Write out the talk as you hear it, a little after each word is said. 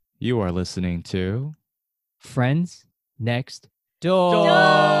You are listening to Friends Next Door.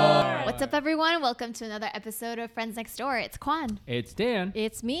 What's up, everyone? Welcome to another episode of Friends Next Door. It's Quan. It's Dan.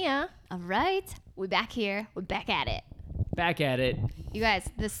 It's Mia. All right, we're back here. We're back at it. Back at it. You guys,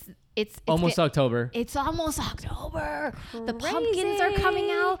 it's Almost October. It's almost October. The Crazy. pumpkins are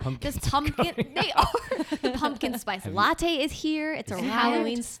coming out. Pumpkins This pumpkin, they are. The pumpkin spice latte is here. It's arrived.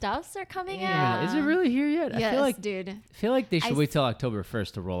 Halloween stuffs are coming Yeah. out. Is it really here yet? Yes, I feel like dude. they should I wait till October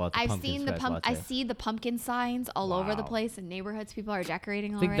 1st to roll out the I've pumpkin seen the spice latte. I see the pumpkin signs all over the Wow. place in neighborhoods. People are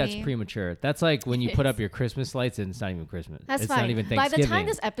decorating I think already. that's premature. That's like when you put up your Christmas lights and it's not even Christmas. That's it's fine. not even By Thanksgiving. the time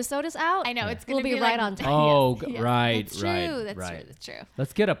this episode is out, I know it's we'll gonna be be right like, on time. Oh, Yes, right, that's right, true. That's right. true. That's true.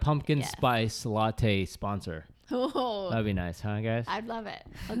 Let's get a pumpkin Yeah. spice latte sponsor. Oh, That'd be nice, huh, guys? I'd love it.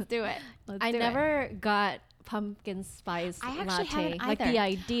 Let's do it. Let's I do it. never got pumpkin spice I actually latte. haven't Like either. the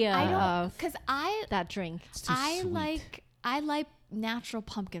idea I don't of because I that drink. It's too sweet. like natural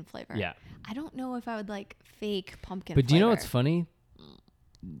pumpkin flavor. Yeah. I don't know if I would like fake pumpkin. But do you know flavor. what's funny?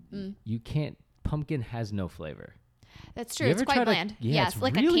 You can't. Pumpkin has no flavor. That's true. You It's ever quite try to- bland. yeah, Yes, it's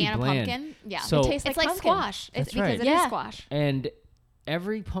like really a can bland. of pumpkin. Yeah. So- It tastes it's like like pumpkin. squash. It's That's because right. it is Yeah. squash. And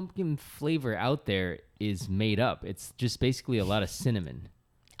every pumpkin flavor out there is made up. It's just basically a lot of cinnamon.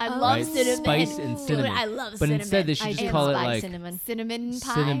 I Oh. love Right? cinnamon. Spice and cinnamon. Dude, I love But cinnamon. instead they should I just do call it like like cinnamon. cinnamon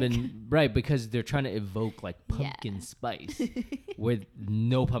pie. cinnamon, right? Because they're trying to evoke like pumpkin spice with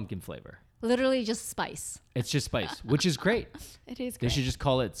no pumpkin flavor. Literally just spice. It's just spice, which is great. It is They great. should just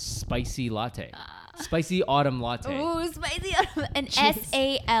call it spicy latte, spicy autumn latte. Ooh, spicy. An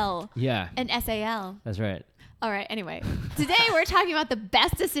SAL. Yeah, An SAL. that's right. All right. Anyway, today we're talking about the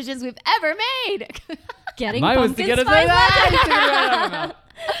best decisions we've ever made. Getting Mine was to pumpkin get it spice right, latte. right out of my mouth.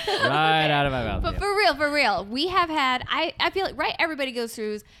 Right out of my mouth. But yeah. for real, we have had, I feel like, right, everybody goes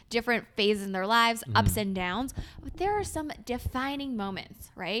through different phases in their lives, ups and downs, but there are some defining moments,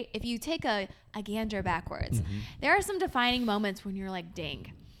 right? If you take a gander backwards, there are some defining moments when you're like,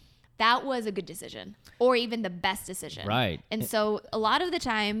 dang, that was a good decision, or even the best decision. Right. And so a lot of the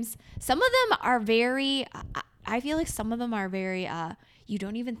times, some of them are very, I feel like some of them are very, you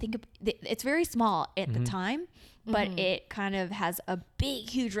don't even think of, it's very small at the time, but it kind of has a big,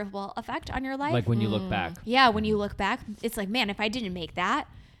 huge ripple effect on your life. Like when you look back. Yeah, when you look back, it's like, man, if I didn't make that,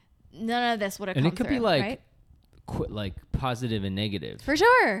 none of this would have come And it could through, be like, right? like positive and negative. For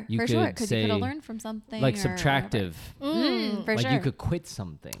sure, you for sure, could because you could have say, learned from something. Like or subtractive. for Like sure. you could quit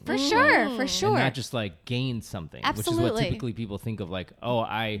something. For sure, for sure. And not just like gain something. Which is what Absolutely. typically people think of like, oh,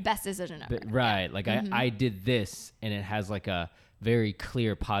 Best decision ever. right. Like I did this and it has like a very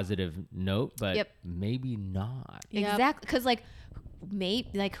clear positive note, but Yep. maybe not. Yep. Exactly, because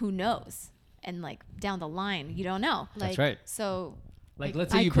like who knows? And like down the line, you don't know. That's Like, right. So Like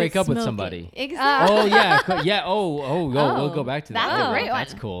let's I say you quit break up with smoking. somebody. exactly. Oh yeah, yeah. Oh, we'll go back to that. That's a Oh, great one.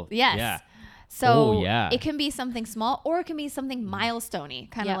 That's cool. Yes. Yeah. So Oh, yeah. it can be something small or it can be something milestone-y,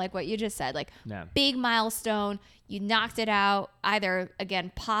 kind of Yeah. like what you just said, like Yeah. big milestone. You knocked it out, either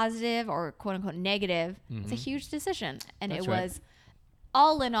again positive or quote unquote negative. It's a huge decision, and That's it right. was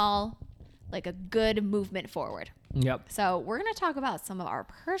all in all like a good movement forward. Yep. So we're gonna talk about some of our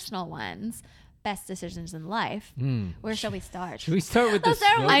personal ones, best decisions in life. Where shall we start? Should we start with the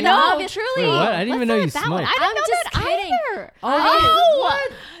smoking? I know, Yeah. truly. Wait, what? I didn't even know you Let's start with that one. smoked. I I'm didn't know just that kidding. either. Oh,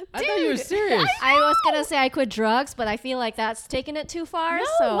 what? I thought you were Dude. serious. I was gonna say I quit drugs, but I feel like that's taking it too far. No,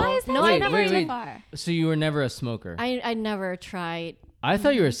 so why is that no, Wait, I never wait, did. wait. far. So you were never a smoker. I never tried. I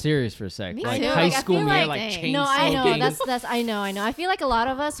thought you were serious for a sec. Me like too. high Like, I school feel me, like- like Dang. chain No, I know. smoking. That's I know. I feel like a lot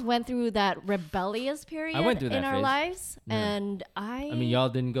of us went through that rebellious period went through that in our phase. lives, Yeah. and I I mean, y'all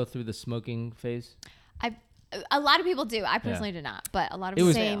didn't go through the smoking phase. A lot of people do. I personally did not, but a lot of It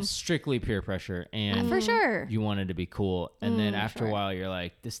people was do. strictly peer pressure, and For sure. you wanted to be cool. And then after sure. a while, you're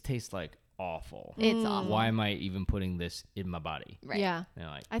like, this tastes like awful. It's awful. Why am I even putting this in my body? Right. yeah. And you're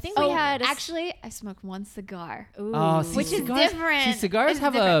like, I think Oh, we had actually, I smoked one cigar. Ooh. oh, see, Which is cigars, different. See, cigars It's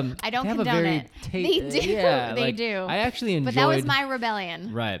have different. I don't they have condone a very it. They do. Yeah, They like, do. I actually enjoyed But that was my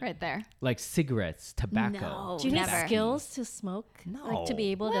rebellion. Right. Right there. like cigarettes, tobacco. No. Do you need Never. skills to smoke? Like to be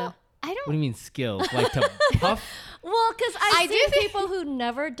No. able Well, to. I What do don't. you mean skills? Like to puff? Well, because I I do see think- people who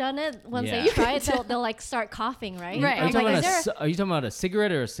never done it. Once Yeah. they try it, they'll like start coughing, right? Right. Are you, I'm talking like, about is there are you talking about a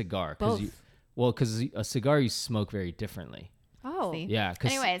cigarette or a cigar? Both. Because a cigar you smoke very differently. Oh. See? Yeah.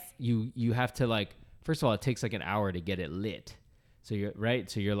 Cause Anyways. you have to like, first of all, it takes like an hour to get it lit. So you're right.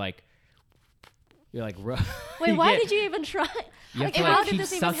 So you're like, Wait, why did you even try? You have Like, to how like did keep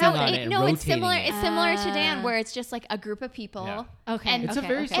this even sucking happen? on it and No, it's rotating similar. it. It's similar to Dan, Ah. where it's just like a group of people. Yeah. Okay. And It's a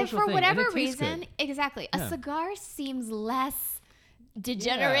very okay. social And for thing, and whatever it tastes reason, good. exactly, Yeah. a cigar seems less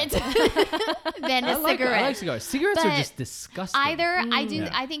degenerate than a cigarette. I like cigars. Cigarettes But are just disgusting.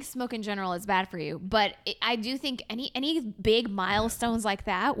 I think smoke in general is bad for you, but I do think any big milestones like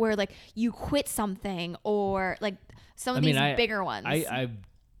that where like you quit something or like some of these bigger ones. I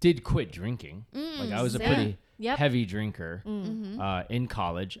did quit drinking. Like I was a pretty heavy drinker in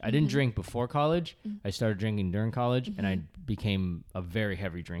college. I didn't drink before college. I started drinking during college, and I became a very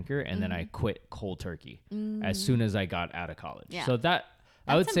heavy drinker. And then I quit cold turkey as soon as I got out of college. Yeah. So That's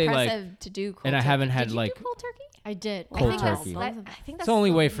I would say like, to do cold and I turkey. haven't had Did you like do cold turkey? I did. Cold I think turkey. I think it's that's the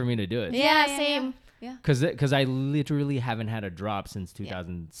only way for me to do it. Yeah, Yeah. same. Yeah. Because I literally haven't had a drop since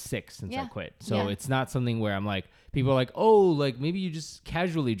 2006 since I quit. So it's not something where I'm like, people are like, oh, like maybe you just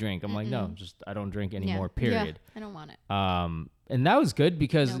casually drink. I'm like, no, just I don't drink anymore, period. I don't want it. And that was good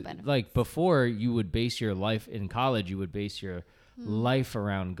because No benefits. like before you would base your life in college, you would base your life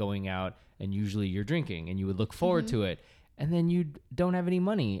around going out and usually you're drinking and you would look forward to it. And then you don't have any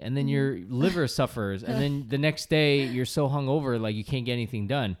money and then your liver suffers. And then the next day you're so hungover, like you can't get anything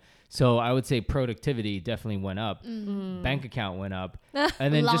done. So I would say productivity definitely went up. Bank account went up.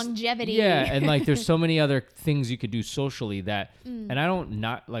 And then longevity. And like there's so many other things you could do socially that, and I don't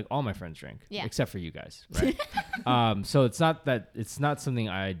not like all my friends drink, except for you guys, right? So it's not something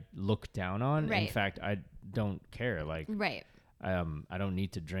I look down on. Right. In fact, I don't care. Like, Right. I don't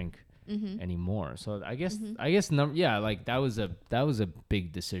need to drink anymore. So I guess like that was a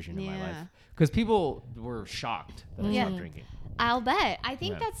big decision in my life because people were shocked that I stopped drinking. I'll bet. I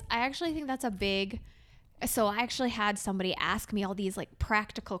actually think that's a big. So I actually had somebody ask me all these like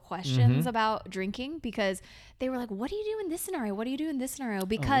practical questions about drinking because they were like, "What do you do in this scenario? What do you do in this scenario?"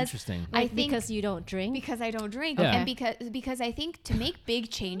 Because interesting. I think because you don't drink. because I don't drink, Yeah. and because I think to make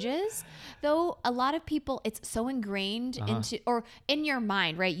big changes, though, a lot of people it's so ingrained into or in your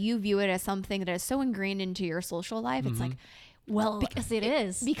mind, right? You view it as something that is so ingrained into your social life. It's like. Well, Because it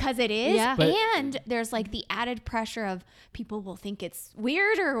is. Because it is. Yeah. But- and there's like the added pressure of people will think it's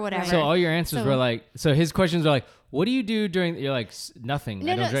weird or whatever. So all your answers So- were like, so his questions are like, what do you do during, you're like, nothing,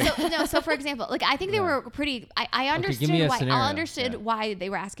 I don't drink. So for example, like I think they were pretty, I understood give me a why, scenario. I understood Yeah. why they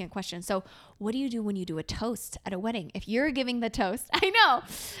were asking a question. So what do you do when you do a toast at a wedding? If you're giving the toast, I know.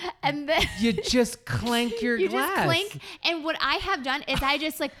 And then You just clank your you glass. just clink. And what I have done is I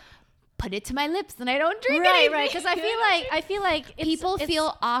just like put it to my lips and I don't drink Right, anything. right. Because I feel like People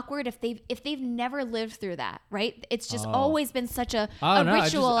feel awkward if they've never lived through that, right? It's just always been such a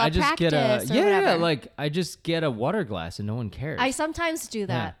ritual, I a just practice, get or whatever. like I just get a water glass and no one cares. I sometimes do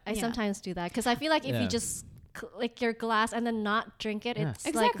that. Yeah. I sometimes do that because I feel like if Yeah. you just click your glass and then not drink it, Yeah. it's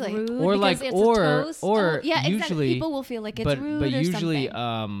Exactly. like rude or because like it's or a toast. Yeah, exactly. usually People will feel like it's but rude but or usually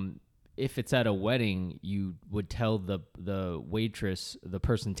something. if it's at a wedding, you would tell the waitress, the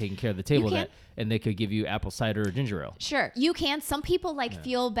person taking care of the table, can. that, and they could give you apple cider or ginger ale. Sure, you can. Some people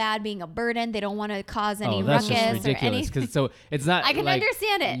feel bad being a burden. They don't want to cause any That's ruckus just ridiculous. or Because so it's not. I can like,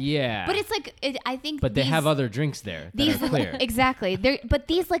 understand it. Yeah, But it's like I think. But they these, have other drinks there that these are clear. exactly. But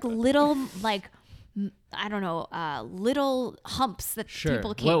these like little like I don't know little humps that Sure.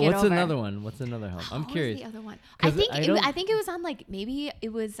 people can't get What's over. another one? What's another hump? I'm What was curious. the other one? 'Cause I think it was on like maybe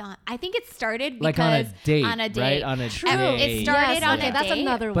it was on. I think it started because Like on a date, on a date. right? On a It date. started Yes, on okay, a that's date.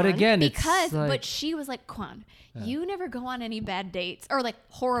 another But one. again, Because, it's like, but she was like, Quan, you never go on any bad dates or like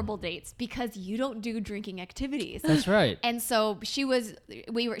horrible dates because you don't do drinking activities. that's right. And so she was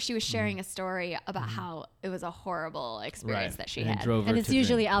sharing a story about how it was a horrible experience Right. that she And it had. drove her and it's to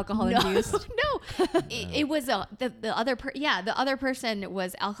usually drink. alcohol No, induced. no, it was the other the other person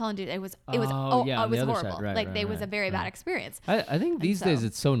was alcohol induced. It was Oh, yeah, it on was the other horrible. side. Right, like right, they was a right, very bad right. experience. I think these so- days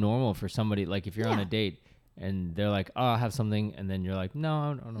it's so normal for somebody, like if you're on Yeah. a date and they're like, oh, I'll have something, and then you're like, no, I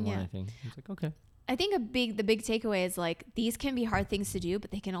don't want Yeah. anything. It's like, okay. I think the big takeaway is like these can be hard things to do,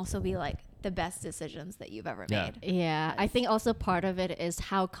 but they can also be like the best decisions that you've ever Yeah. made. Yeah, I think also part of it is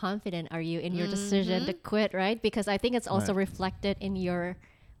how confident are you in your decision to quit, right? Because I think it's also Right. reflected in your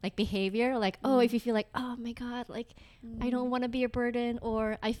like behavior. Like, oh, if you feel like, oh my God, like I don't want to be a burden,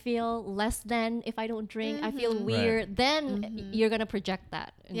 or I feel less than if I don't drink, I feel weird, then you're gonna project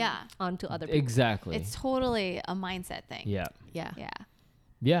that onto other people. Exactly. It's totally a mindset thing. yeah. Yeah. Yeah.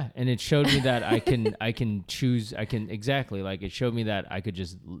 Yeah, and it showed me that I can choose. Exactly, like it showed me that I could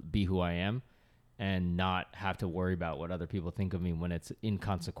just be who I am, and not have to worry about what other people think of me when it's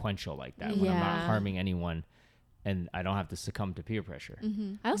inconsequential like that. When I'm not Yeah. harming anyone, and I don't have to succumb to peer pressure.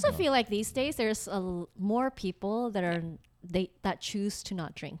 I also feel like these days there's more people that are that choose to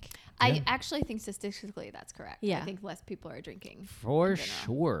not drink. I actually think statistically that's correct. Yeah. I think less people are drinking. For in general.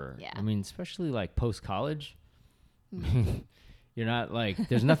 sure. Yeah. I mean, especially like post college. You're not like,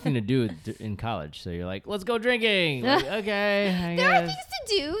 there's nothing to do in college. So you're like, let's go drinking. Like, okay. There are things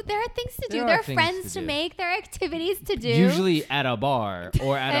to do. There are things to do. There are friends to make. There are activities to do. Usually at a bar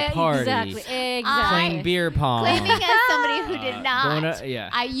or at a party. Exactly. Playing beer pong. Claiming as somebody who did not.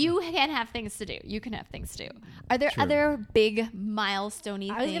 You can have things to do. You can have things to do. Are there other big milestone-y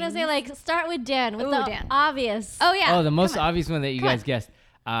things? I was gonna say, like, start with Dan. With the Dan. obvious. Oh yeah. Oh, the most obvious one that you guys guessed.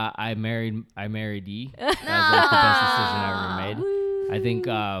 I married Dee. That was like the best decision I ever made. I think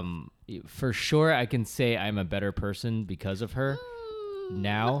for sure I can say I'm a better person because of her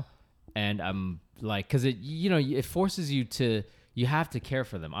now, and I'm like, because it forces you to, you have to care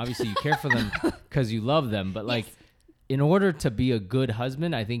for them. Obviously, you care for them because you love them, but like, in order to be a good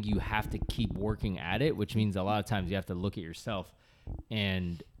husband, I think you have to keep working at it, which means a lot of times you have to look at yourself,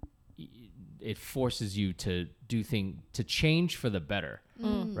 and it forces you to do to change for the better,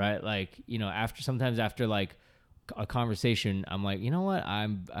 right? Like, after like a conversation, I'm like, you know what?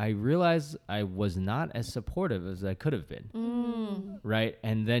 I realized I was not as supportive as I could have been, right?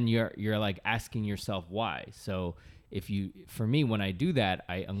 And then you're like asking yourself why. So for me, when I do that,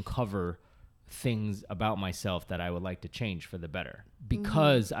 I uncover things about myself that I would like to change for the better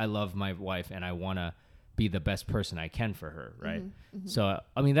because I love my wife and I want to be the best person I can for her, right? So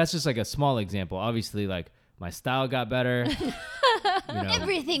I mean, that's just like a small example. Obviously, like, my style got better,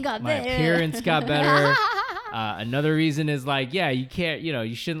 everything got my better. appearance got better. Another reason is like, you can't,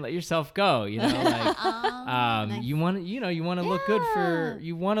 you shouldn't let yourself go, like, nice. you want to look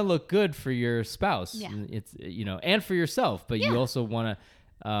good for your spouse. Yeah. It's, and for yourself, but you also want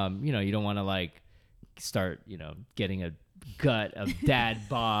to, you don't want to like start, getting a gut of dad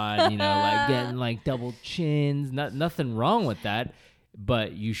bod, like getting like double chins. Nothing wrong with that,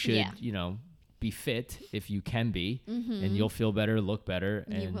 but you should, be fit if you can be, and you'll feel better, look better,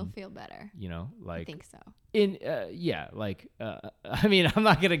 and you will feel better. Like, I think so. I mean, I'm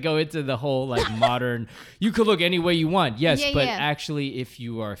not gonna go into the whole like modern. You could look any way you want, yes, but actually, if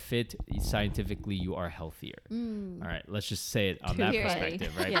you are fit, scientifically, you are healthier. All right, let's just say it on that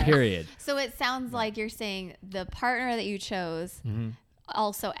perspective, right? Yes. Period. So it sounds like you're saying the partner that you chose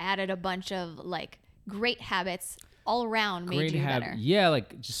also added a bunch of like great habits all around, made you better. Yeah,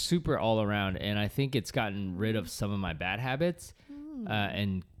 like just super all around, and I think it's gotten rid of some of my bad habits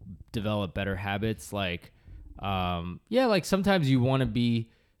and developed better habits. Like, like sometimes you want to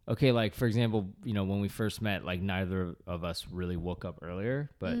be okay. Like, for example, when we first met, like neither of us really woke up earlier,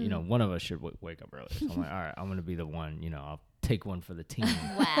 but one of us should wake up earlier. So I'm like, all right, I'm gonna be the one. I'll take one for the team.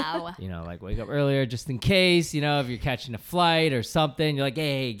 Wow. Like wake up earlier just in case. If you're catching a flight or something, you're like,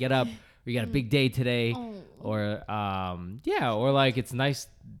 hey, get up. We got a big day today. Or or like it's nice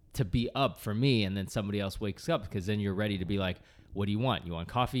to be up for me, and then somebody else wakes up, because then you're ready to be like, what do you want? You want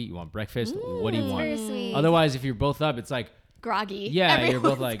coffee? You want breakfast? What do you want? Very sweet. Otherwise, if you're both up, it's like groggy. Yeah, you're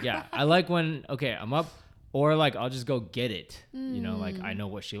both like, I like when I'm up, or like I'll just go get it. Like I know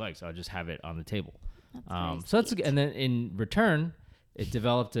what she likes, so I'll just have it on the table. So that's, and then in return, it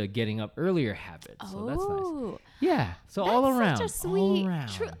developed a getting up earlier habit. So that's nice. Yeah. So that's all around. Such a sweet. All around.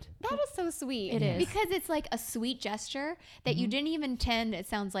 That is so sweet. It is. Because it's like a sweet gesture that you didn't even intend, it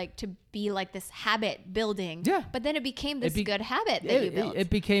sounds like, to be like this habit building. Yeah. But then it became this good habit that you built. It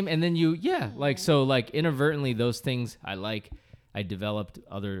became, and then like inadvertently those things I developed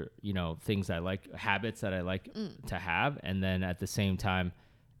other, things I like, habits that I like to have. And then at the same time,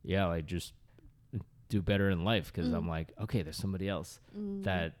 like just do better in life, because I'm like, okay, there's somebody else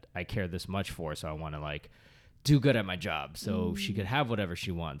that I care this much for, so I want to like do good at my job so she could have whatever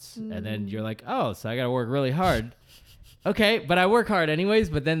she wants. And then you're like, oh, so I gotta work really hard. Okay, but I work hard anyways.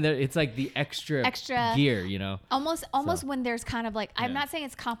 But then it's like the extra gear, almost when there's kind of like, I'm not saying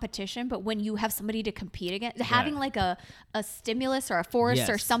it's competition, but when you have somebody to compete against, having like a stimulus or a force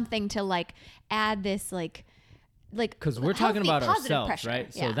or something to like add this like because we're talking about ourselves, pressure.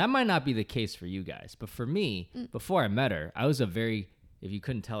 right? So that might not be the case for you guys, but for me, before I met her, I was if you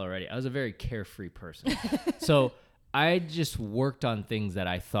couldn't tell already, I was a very carefree person. So I just worked on things that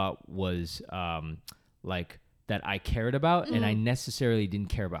I thought was like that I cared about, and I necessarily didn't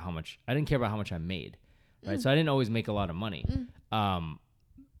care about how much I made, right? So I didn't always make a lot of money.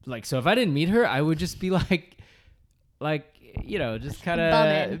 Like, so if I didn't meet her, I would just be like just kind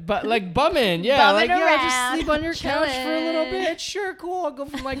of, but like bumming, just sleep on your couch for a little bit. Sure, cool. I'll go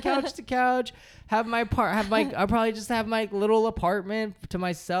from my couch to couch. I'll probably just have my little apartment to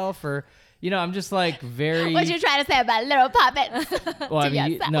myself, or I'm just like very. What you trying to say about little apartments? Well, I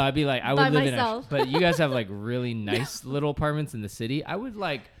mean, I'd be like, I would live myself. but you guys have like really nice little apartments in the city. I would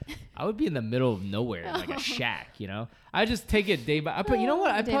be in the middle of nowhere, like a shack. I just take it day by. But you know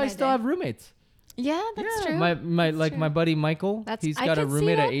what? I probably still have roommates. Yeah, that's true. My buddy Michael, he's I got a can see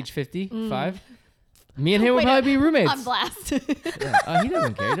roommate at that. age 55. Me and him would probably be roommates. On blast. Yeah. He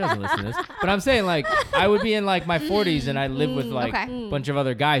doesn't care. He doesn't listen to this. But I'm saying, like, I would be in like my 40s and I live with like a bunch of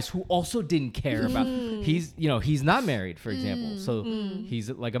other guys who also didn't care about. He's not married, for example, so he's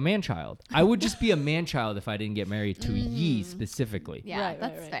like a man child. I would just be a man child if I didn't get married to Yi specifically. Yeah, Right,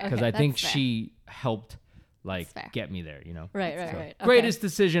 that's right. fair. Because Okay, I think that's fair. she helped like That's fair. get me there. You know. Right. So, greatest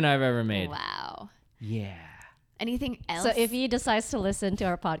decision I've ever made. Wow. Yeah. Anything else? So if he decides to listen to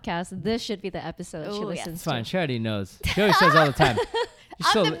our podcast, this should be the episode she Ooh, yes. listens It's fine. to. She already knows. She always says all the time.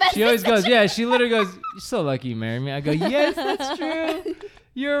 She always goes, yeah. She literally goes, "You're so lucky you married me." I go, "Yes, that's true.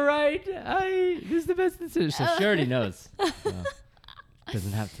 You're right. This is the best decision." So she already knows. So,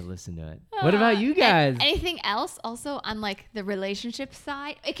 doesn't have to listen to it. What about you guys? Anything else? Also on like the relationship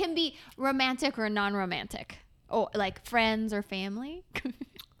side, it can be romantic or non-romantic, or like friends or family.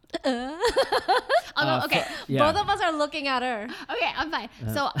 Okay. Both of us are looking at her. Okay, I'm fine.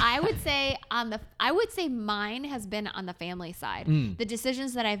 So I would say mine has been on the family side. The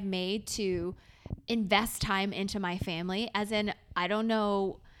decisions that I've made to invest time into my family, as in I don't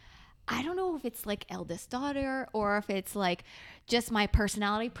know if it's like eldest daughter or if it's like just my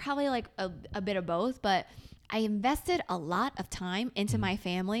personality, probably like a bit of both, but I invested a lot of time into my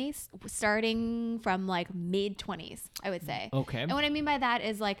family starting from like mid 20s, I would say. Okay. And what I mean by that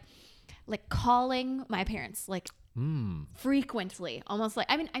is like calling my parents like frequently, almost like,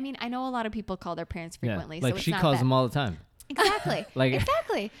 I mean, I know a lot of people call their parents frequently. Yeah. Like so it's she not calls that. them all the time. Exactly. Like-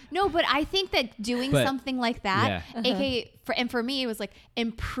 exactly. No, but I think that doing something like that, aka for me, it was like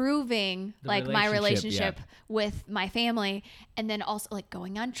improving The like my relationship, relationship with my family, and then also like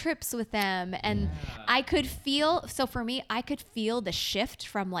going on trips with them. And I could feel, so for me, I could feel the shift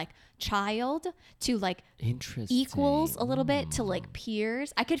from like child to like Interesting. equals a little bit to like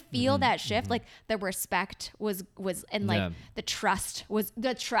peers. I could feel that shift, like the respect was and like the trust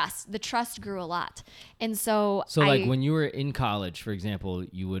grew a lot. And so like when you were in college, for example,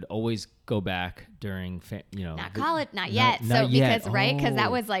 you would always go back during not college, not yet. Not So yet. because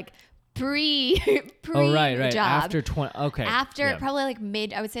that was like pre right. job. After 20. Okay. After probably like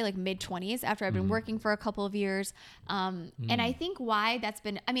I would say like mid 20s, after I've been working for a couple of years. And I think why that's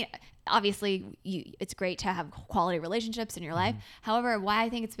been, I mean, obviously it's great to have quality relationships in your life. However, why I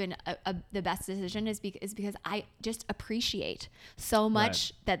think it's been the best decision is because I just appreciate so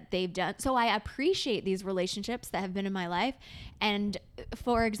much that they've done. So I appreciate these relationships that have been in my life. And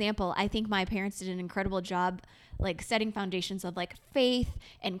for example, I think my parents did an incredible job like setting foundations of like faith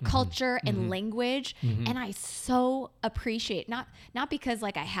and culture and language. And I so appreciate, not because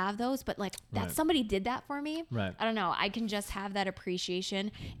like I have those, but like that somebody did that for me. Right. I don't know. I can just have that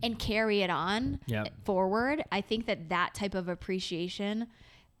appreciation and carry it on forward. I think that type of appreciation,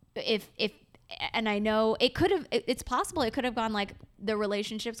 and I know it's possible it could have gone like the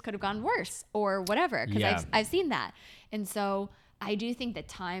relationships could have gone worse or whatever. Cause I've seen that. And so I do think that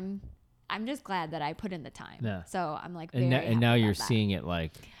time, I'm just glad that I put in the time. Yeah. So I'm like, very and now happy you're about that. seeing it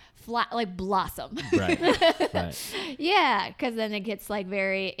like blossom. right. Yeah, because then it gets like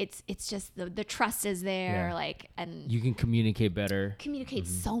it's just the trust is there, like, and you can communicate better. Communicate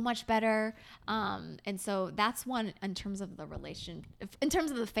so much better. And so that's one in terms of the in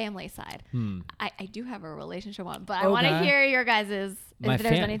terms of the family side. I do have a relationship one, but I want to hear your guys's. If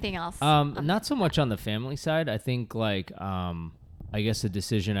there's anything else. Not so much on the family side. I think like I guess a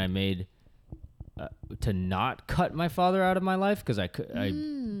decision I made to not cut my father out of my life, because I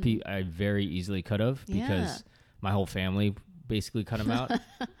very easily could have, because my whole family basically cut him out,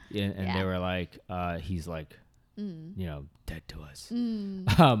 and they were like, he's like, dead to us.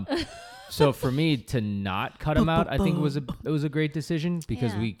 So for me to not cut him out, I think it was a great decision,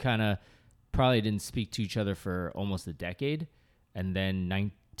 because we kind of probably didn't speak to each other for almost a decade, and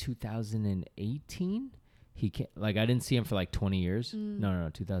then 2018 he came, like I didn't see him for like 20 years. No,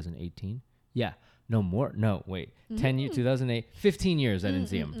 2018. Yeah. No more. No, wait. 10 years, 2008, 15 years I didn't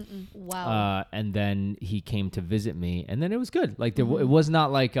see him. Wow. And then he came to visit me, and then it was good. Like it was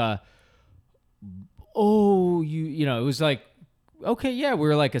not like it was like, okay, yeah, we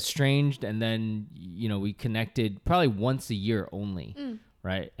were like estranged, and then we connected probably once a year only.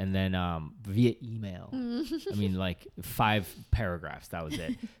 Right. And then via email. I mean, like 5 paragraphs, that was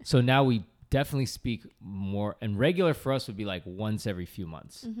it. So now we definitely speak more, and regular for us would be like once every few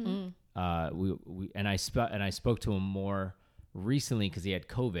months. I spoke to him more recently because he had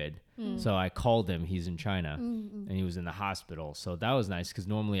COVID. So I called him. He's in China, and he was in the hospital. So that was nice, because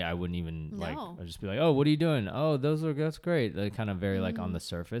normally I wouldn't even I'd just be like, oh, what are you doing? Oh, that's great. They're kind of very like on the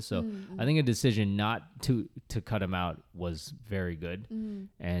surface. So I think a decision not to cut him out was very good.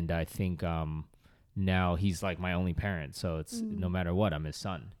 And I think now he's like my only parent. So it's no matter what, I'm his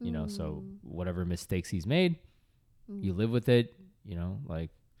son, you know, so whatever mistakes he's made, you live with it, you know, like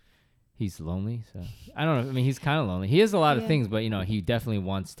he's lonely. So I don't know. I mean, he's kind of lonely. He has a lot of things, but you know, he definitely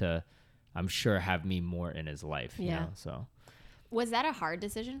wants to, I'm sure, have me more in his life, you know, so. Was that a hard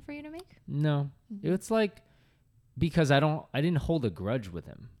decision for you to make? No, it's like, because I didn't hold a grudge with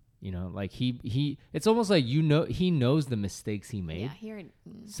him. You know, like he it's almost like, you know, he knows the mistakes he made. Yeah,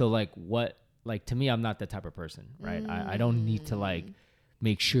 so like to me, I'm not that type of person, right? I don't need to like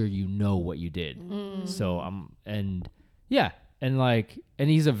make sure you know what you did. So and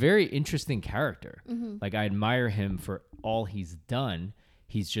he's a very interesting character. Like I admire him for all he's done.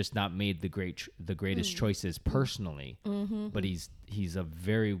 He's just not made the greatest choices personally, but he's a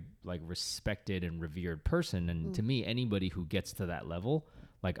very like respected and revered person. And to me, anybody who gets to that level,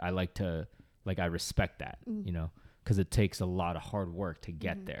 like I respect that, you know, because it takes a lot of hard work to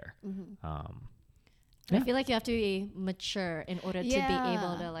get there. I feel like you have to be mature in order to be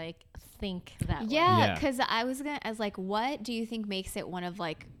able to like think that way. Yeah, because I was like, what do you think makes it one of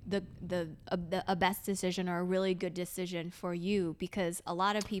like a best decision or a really good decision for you? Because a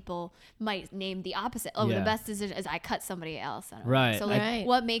lot of people might name the opposite. Oh, the best decision is I cut somebody else. Right. So like,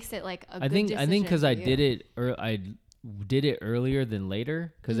 what makes it like a good decision? I think because I did it earlier than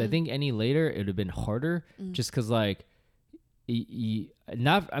later. Because I think any later it would have been harder. Just because like.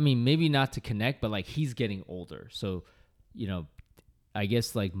 Maybe not to connect, but like he's getting older, so you know, I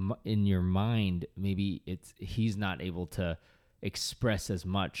guess like in your mind, maybe he's not able to express as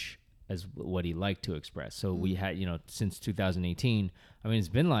much as what he liked to express. So we had, you know, since 2018, I mean, it's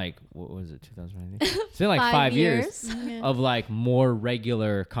been like, what was it, 2018? It's been like 5 years of like more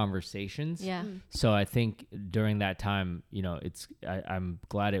regular conversations. Yeah. So I think during that time, you know, I'm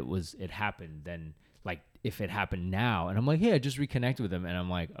glad it happened then. Like if it happened now and I'm like, hey, I just reconnected with him and I'm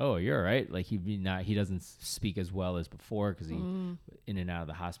like, oh, you're all right. Like he doesn't speak as well as before because he in and out of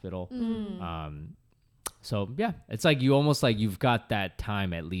the hospital. So yeah, it's like you almost like you've got that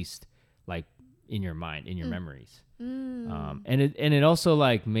time at least like in your mind, in your memories. And it also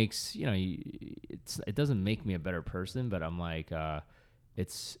like makes, you know, it doesn't make me a better person, but I'm like,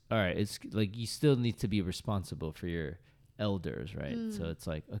 it's all right. It's like you still need to be responsible for your elders, right? So it's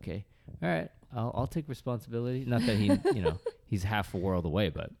like, okay, all right, I'll take responsibility. Not that he, you know, he's half a world away,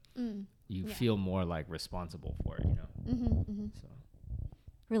 but you feel more like responsible for it, you know. So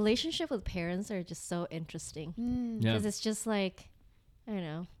Relationship with parents are just so interesting because it's just like, I don't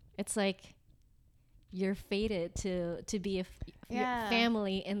know, it's like you're fated to be a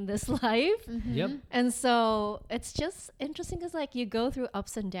family in this life. Yep. And so it's just interesting because like you go through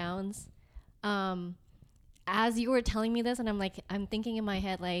ups and downs. As you were telling me this, and I'm thinking in my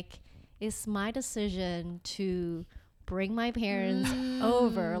head, like, is my decision to bring my parents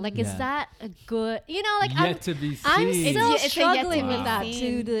over, like, is that a good, you know, like, I'm still struggling with that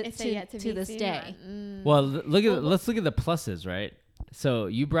to this day. Well, let's look at the pluses, right? So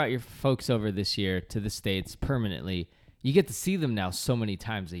you brought your folks over this year to the States permanently. You get to see them now so many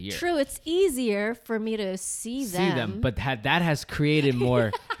times a year. True, it's easier for me to see them. But that has created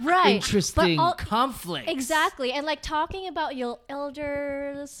more interesting conflict. Exactly, and like talking about your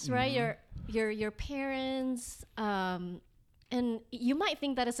elders, right? Your parents, and you might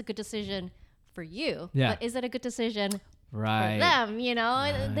think that is a good decision for you. Yeah. But is it a good decision for them? You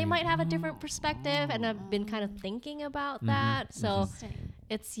know, they might have a different perspective, and I've been kind of thinking about that. So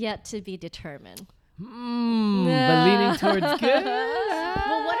it's yet to be determined. But leaning towards good.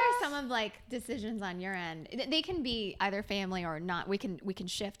 Well, what are some of like decisions on your end? They can be either family or not. We can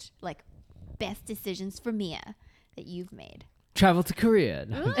shift like best decisions for Mia that you've made. Travel to Korea.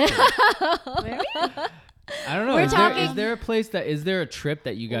 No, I don't know. Is there a trip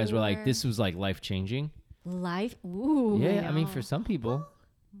that you guys were like, this was like life changing? Ooh. Yeah, I mean, for some people.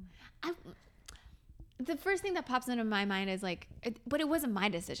 The first thing that pops into my mind is like, but it wasn't my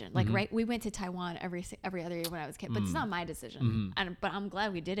decision. Like, right, we went to Taiwan every other year when I was a kid, but it's not my decision. But I'm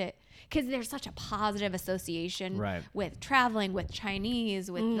glad we did it because there's such a positive association with traveling, with Chinese,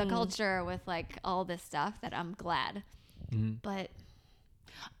 with the culture, with like all this stuff that I'm glad. But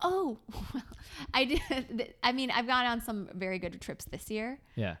I did. I mean, I've gone on some very good trips this year.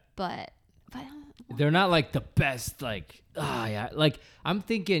 Yeah, but they're not like the best, like, like I'm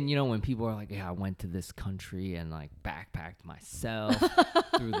thinking, you know, when people are like, yeah, I went to this country and like backpacked myself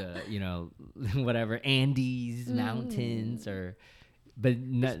through the, you know, whatever Andes mountains but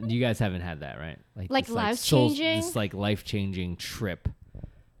you guys haven't had that, right? Like life-changing? This like life-changing trip.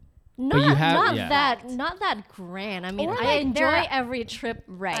 Not that grand. I mean, I enjoy every trip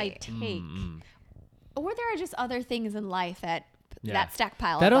I take. Or there are just other things in life that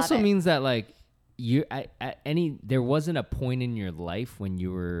stackpile. That also means that like there wasn't a point in your life when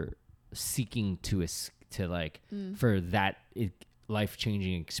you were seeking to like for that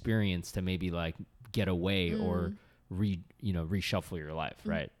life-changing experience to maybe like get away or reshuffle your life,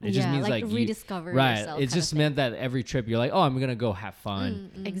 right? It just means like rediscover right. yourself. It just meant that every trip you're like, oh, I'm gonna go have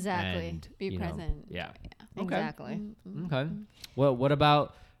fun. Exactly. And, Be present. Yeah. Exactly. Okay. Well,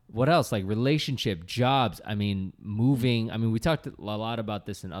 what else? Like relationship, jobs. I mean, moving. I mean, we talked a lot about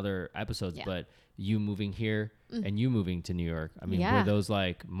this in other episodes, but you moving here and you moving to New York. I mean, were those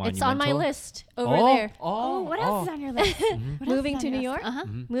like monumental? It's on my list over there. What else is on your list? Moving to New York.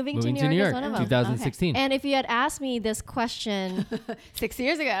 Moving to New York is one of them. 2016. And if you had asked me this question 6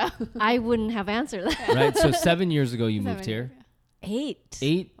 years ago, I wouldn't have answered that. Right. So 7 years ago you moved here.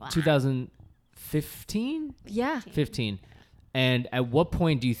 8. Wow. 2015. Yeah. 15. And at what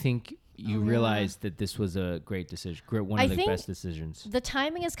point do you think you realized that this was a great decision, one of the best decisions? The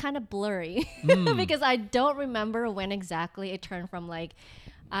timing is kind of blurry because I don't remember when exactly it turned from like,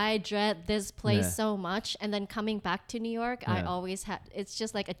 I dread this place so much. And then coming back to New York, I always had, it's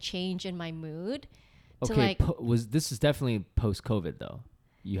just like a change in my mood. Okay. This is definitely post-COVID though.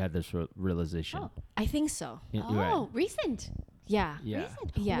 You had this realization. Oh, I think so. Right. Recent. Yeah. Yeah.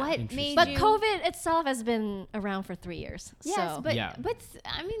 Yeah. What made But you... COVID itself has been around for 3 years. Yes, so. but I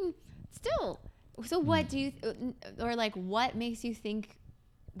mean, still. So what do you, or like, what makes you think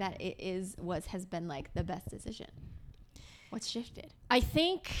that has been like the best decision? What's shifted? I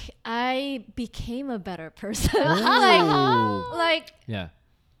think I became a better person. like, yeah.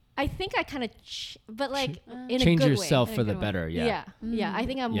 I think I kind of, but like in change a good yourself way. for the better. Yeah. Yeah. I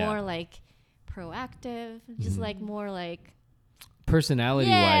think I'm more like proactive, just like more like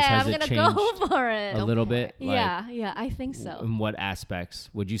personality-wise, has I'm it gonna changed go for it a little bit? Like, yeah, I think so. In what aspects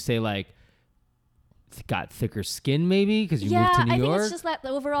would you say? Like, got thicker skin maybe because you moved to New York? I think it's just that the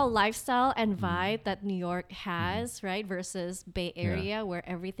overall lifestyle and vibe that New York has, right, versus Bay Area where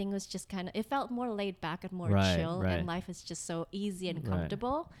everything was just kind of, it felt more laid back and more chill, and life is just so easy and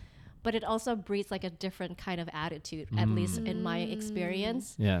comfortable. But it also breeds like a different kind of attitude, at least in my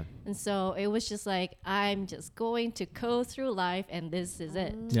experience. Yeah. And so it was just like, I'm just going to go through life and this is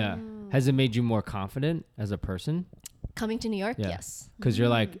it. Yeah. Has it made you more confident as a person? Coming to New York, yes. Because you're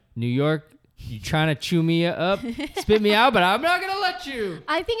like, New York, you trying to chew me up, spit me out, but I'm not going to let you.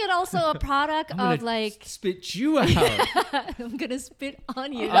 I think it's also a product of like... spit you out. I'm going to spit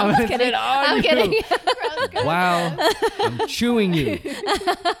on you. I'm just kidding. I'm kidding. Wow. I'm chewing you.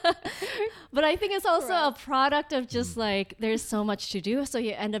 But I think it's also a product of just like, there's so much to do. So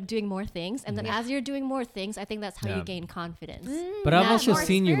you end up doing more things. And then as you're doing more things, I think that's how you gain confidence. But I've also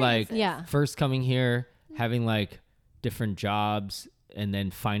seen you like first coming here, having like different jobs, and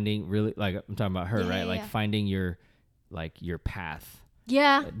then finding really, like I'm talking about her, right? Like finding your path.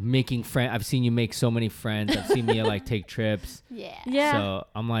 Yeah. Making friends. I've seen you make so many friends. I've seen you like take trips. Yeah. So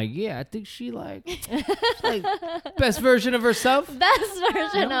I'm like, I think she's like best version of herself. Best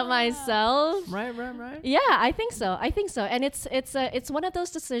version of myself. Right. Yeah, I think so. And it's one of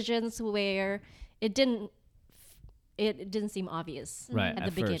those decisions where it didn't seem obvious at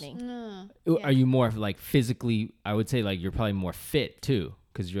the beginning. Are you more like physically? I would say like you're probably more fit too,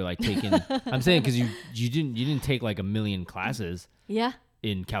 because you're like taking. I'm saying because you didn't take like a million classes. Yeah.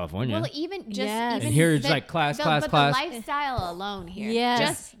 In California. Well, even just and here it's like class. The lifestyle alone here. Yes.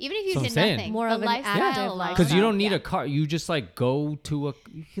 Just even if you did nothing, more of an active life. Because you don't need a car. You just like go to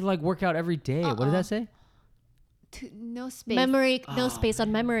you can like work out every day. What did that say? No space. Memory. No space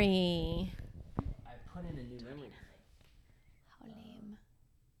on memory. Put in a new memory. How lame.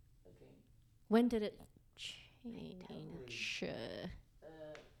 Okay. When did it change?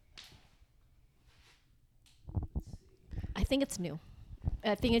 I think it's new.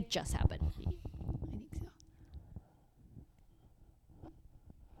 I think it just happened. I think so.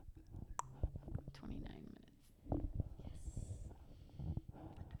 29 minutes. Yes.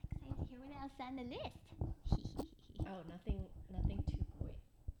 Everyone else on the list. Oh, nothing too quick.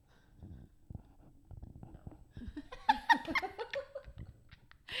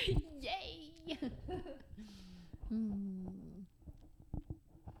 Yay!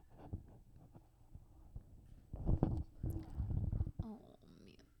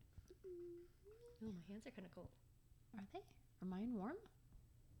 Oh, my hands are kind of cold. Are they? Are mine warm?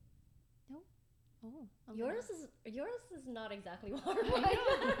 No. Oh. Yours is not exactly warm. The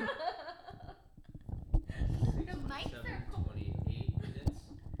mics are cold. 28 minutes.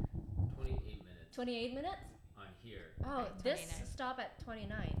 28 minutes? On here. Oh, Right, this 29. stop at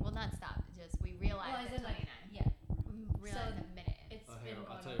 29. Well, not stop. Just we realized Oh, as at in, like, 29. yeah. We realized a minute. It's Here, been I'll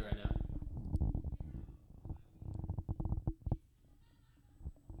going tell on. you right now.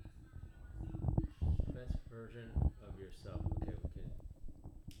 version of yourself. Okay, we can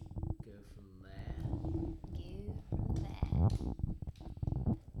go from there.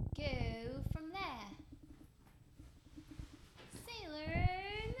 Go from there. Sailor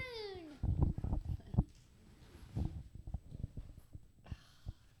Moon.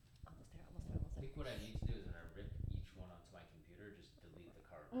 I think what I need to do is when I rip each one onto my computer, just delete the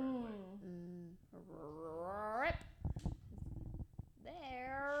card right away. Rip.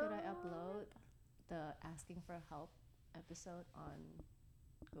 There. Should I upload the asking for help episode on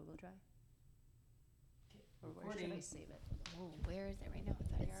Google Drive? Or where should I save it? Oh, where is it right now? Is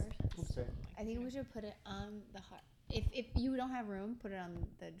that yours? Oops, sorry. I think we should put it on the hard. If you don't have room, put it on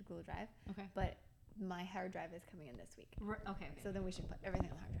the Google Drive. Okay. But my hard drive is coming in this week, Okay. so then we should put everything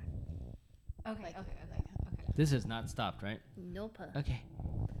on the hard drive. Okay. Like, Okay. This has not stopped, right? Nope. Okay.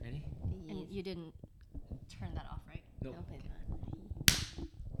 Ready? And you didn't turn that off, right? Nope. Nope.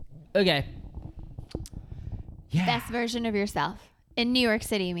 Okay. Yeah. Best version of yourself in New York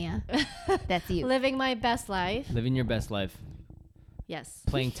City, Mia. That's you. Living my best life. Living your best life. Yes.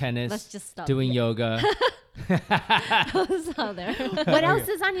 Playing tennis. Let's just stop. Doing yoga. It's on there. What else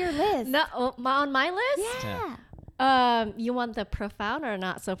is on your list? No, on my list. Yeah. You want the profound or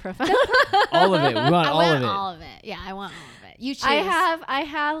not so profound? All of it. We want I all want of it. all of it. Yeah, I want all of it. You choose. I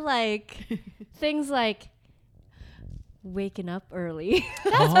have like things like waking up early.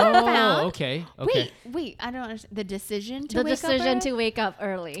 That's profound. Okay. Okay. Wait. I don't understand. The decision to The wake up decision early? to wake up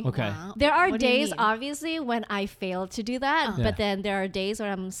early. Okay. Wow. There are What do you days, mean? obviously, when I fail to do that, Yeah. but then there are days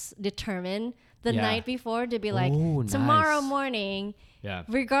where I'm determined the Yeah. night before to be like, Ooh, tomorrow nice. morning, Yeah.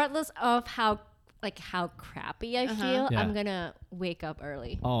 regardless of how crappy I feel, Yeah. I'm gonna wake up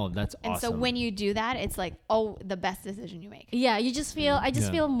early. Oh, that's And awesome. so when you do that, it's like, oh, the best decision you make. Yeah, I just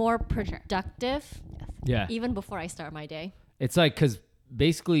Yeah. feel more productive yeah. even before I start my day. It's like, because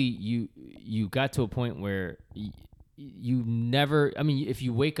basically you got to a point where you never, I mean, if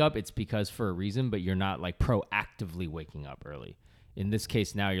you wake up, it's because for a reason, but you're not like proactively waking up early. In this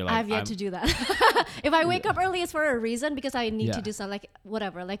case now you're like, I've yet to do that. If I wake up early, it's for a reason because I need Yeah. to do something, like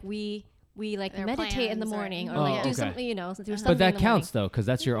whatever, like we like Their meditate in the plans or- morning or Oh, like do okay. something, do something. but in that the counts though, because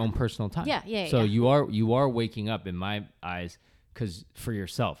that's your own personal time. Yeah, So yeah. you are waking up in my eyes because for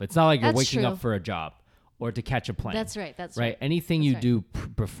yourself. It's not like you're That's waking true. up for a job or to catch a plane. That's right. That's right. right. Anything That's you right. do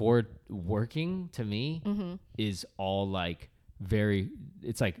before working, to me, Mm-hmm. is all like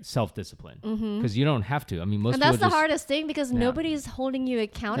it's like self-discipline, because you don't have to. I mean, most And people that's the just, hardest thing because nobody's holding you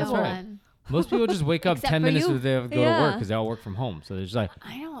accountable. That's right. Most people just wake up Except 10 for minutes you. before they have to go to Yeah. work because they all work from home. So they're just like,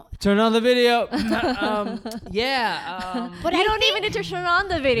 I don't. turn on the video. But You don't even need to turn on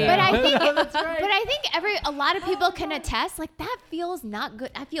the video. But I think, That's right. but I think a lot of people can attest. Like that feels not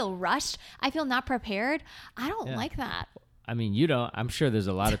good. I feel rushed. I feel not prepared. I don't Yeah. like that. I mean, you don't. I'm sure there's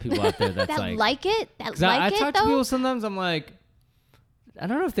a lot of people out there that's That like, like it. That 'cause like I it talk though. to people sometimes. I'm like, I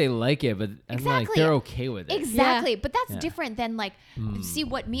don't know if they like it, but I'm like, Exactly. they're okay with it. Exactly. But that's Yeah. different than like see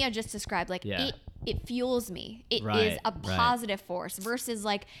what Mia just described. Like Yeah. it fuels me. It is Right, a right. positive force versus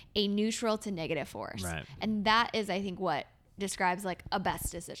like a neutral to negative force. Right. And that is I think what describes like a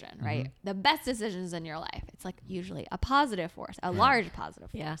best decision, right? The best decisions in your life. It's like usually a positive force, a large positive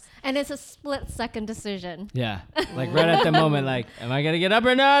force. yeah, and it's a split-second decision. Yeah. Like right at the moment, like, am I going to get up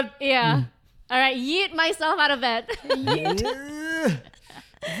or not? Yeah. All right, yeet myself out of bed.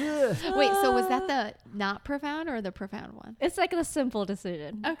 Wait, so was that the not profound or the profound one? It's like a simple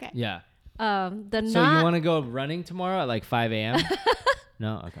decision. Okay. Yeah. The So not you want to go running tomorrow at like 5 a.m.?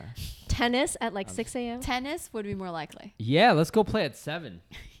 No? Okay. tennis at like 6 a.m. Tennis would be more likely. Yeah, let's go play at 7.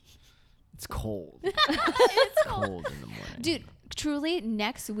 It's cold. It's cold in the morning. Dude, truly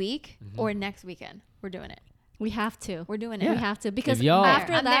next week or next weekend, we're doing it. We have to. We're doing Yeah. it. We have to because y'all-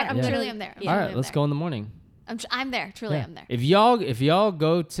 after I'm that, there. I'm Yeah. gonna, Truly, I'm there. All Yeah, right, I'm let's there. go in the morning. I'm there. Truly, Yeah. I'm there. If y'all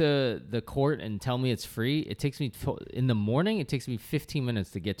go to the court and tell me it's free, it takes me in the morning. It takes me 15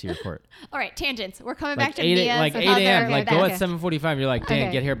 minutes to get to your court. All right, tangents. We're coming Like back to 8 Mia's like 8 other a.m. Like go event. at 7:45. You're like, Dan,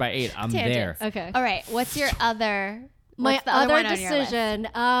 Okay. get here by 8. I'm there. Tangents. Okay. All right. What's your other? My what's the other one on your list?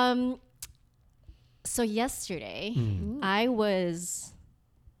 decision. So yesterday, I was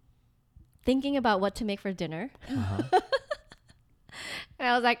thinking about what to make for dinner. And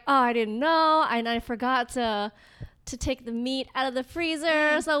I was like, oh, I didn't know. And I forgot to take the meat out of the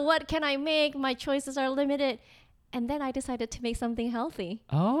freezer. So what can I make? My choices are limited. And then I decided to make something healthy.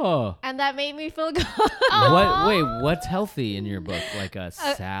 Oh. And that made me feel good. What? Wait, what's healthy in your book? Like a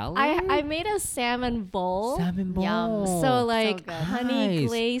salad? I made a salmon bowl. Salmon bowl. Yum. So like good. honey Nice.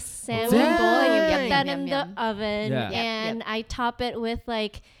 glazed salmon Dang. bowl. And you get Yum, that yum, in yum. the oven. Yeah. Yep, And I top it with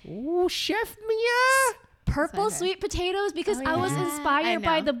like Ooh, Chef Mia. purple That's my sweet potatoes because Oh, I was yeah. inspired I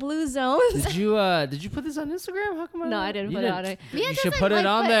by know. the blue zones. Did you put this on Instagram? How come No, I didn't you put it on it. Mia You should doesn't, put it like,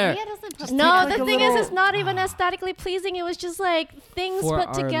 on there. Mia doesn't post No, like the a thing is, little- it's not even aesthetically pleasing. It was just like things For put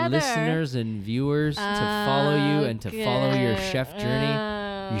our together. listeners and viewers to follow you and to follow your chef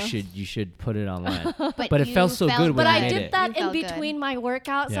journey, Okay. you should put it online. But But it you felt so felt good when But you I made did it. that You in felt good. between my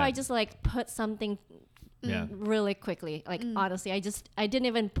workout, so Yeah. I just like put something Yeah. really quickly. Like honestly, I didn't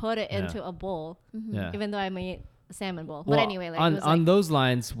even put it Yeah. into a bowl, Yeah. even though I made a salmon bowl. Well, But anyway, like, on it was like, those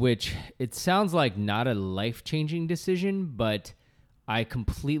lines, which it sounds like not a life-changing decision, but I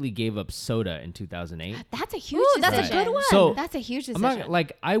completely gave up soda in 2008. That's a huge Ooh, that's a decision. good one. So That's a huge I'm decision. not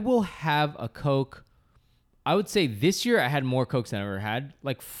like I will have a Coke. I would say this year I had more Cokes than I ever had,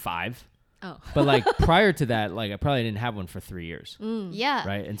 like 5. oh, But like prior to that, like I probably didn't have one for 3 years, yeah.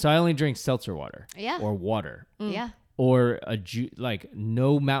 right? And so I only drink seltzer water, Yeah. or water, Yeah. or like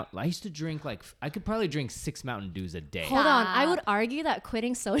no Mount. I used to drink like I could probably drink 6 Mountain Dews a day. hold on. I Stop. would argue that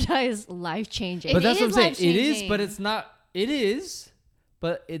quitting soda is life changing. But It that's what I'm is saying. It is, life-changing. but it's not. It is,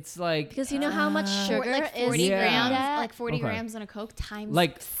 but it's like because you know how much sugar Like is 40 Yeah. grams, that? like 40 Okay. grams in a Coke times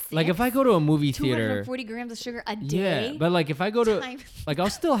like six, if I go to a movie theater. 240 grams of sugar a Yeah, day. but like if I go to Time. like I'll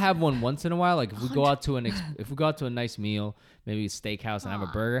still have one once in a while. Like if we go out to if we go out to a nice meal, maybe a steakhouse and have a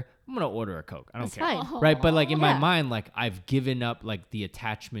burger, I'm gonna order a Coke. I don't That's care. fine. Right, but like in my Yeah. mind, like I've given up like the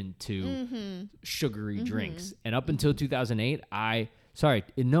attachment to sugary drinks, and up until 2008,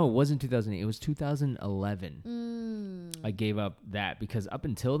 it wasn't 2008. It was 2011. I gave up that because up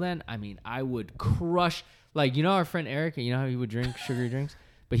until then, I mean, I would crush like our friend Eric. You know how he would drink sugary drinks,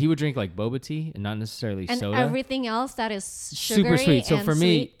 but he would drink like boba tea and not necessarily and soda. everything else that is Super sugary sweet. So and for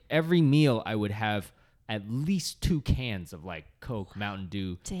me, sweet. every meal I would have at least 2 cans of like Coke, Mountain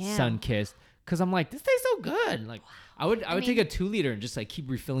Dew, Damn. Sunkist, because I'm like, this tastes so good. Like I would take mean- a 2 liter and just like keep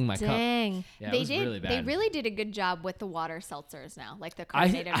refilling my cup. Dang. Yeah, it they was did. really bad. They really did a good job with the water seltzers now, like the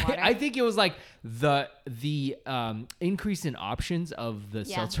carbonated water. I think it was like the increase in options of the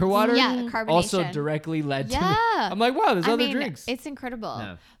Yeah. seltzer water Yeah, the carbonation. also directly led to Yeah. I'm like, wow, there's I other mean, drinks. it's incredible.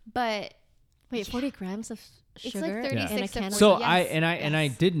 Yeah. But Wait, 40 grams of It's sugar like in a 36 to can? 40. So Yes, I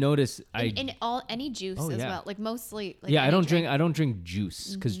did notice in all any juice Oh, as yeah. well, like mostly. Like yeah, I any don't drink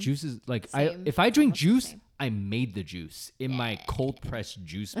juice because juice is like Same. if I drink Almost the juice, same. I made the juice in my cold pressed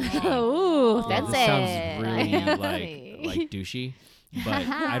juice machine. Ooh, Yeah, that's this it. sounds really Fancy. like douchey, but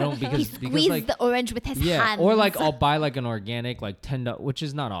I don't because Squeeze like the orange with his yeah, hands. or like I'll buy like an organic like $10, which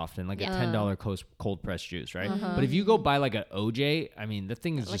is not often, like a Yeah. $10 cold pressed juice, right? But if you go buy like an OJ, I mean the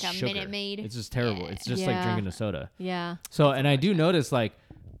thing is Like just a sugar. Minute Maid? It's just terrible. Yeah. It's just like Yeah. drinking a soda. Yeah. So and I do notice like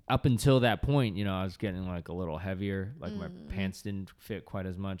up until that point, I was getting like a little heavier, like my pants didn't fit quite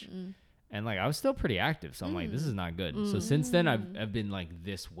as much. And like I was still pretty active, so I'm like, this is not good. So since then, I've been like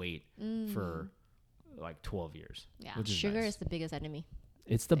this weight for like 12 years. Yeah. which is Sugar nice. is the biggest enemy.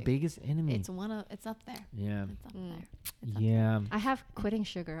 It's the biggest enemy. It's up there. Yeah, It's up there. yeah. I have quitting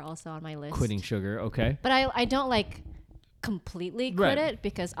sugar also on my list. Quitting sugar, okay. But I don't like completely quit Right. it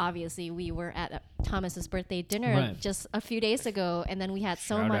because obviously we were at Thomas's birthday dinner Right. just a few days ago, and then we had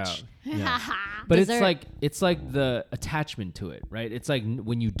so Shout much. out. Yeah. But Dessert. it's like the attachment to it, right? It's like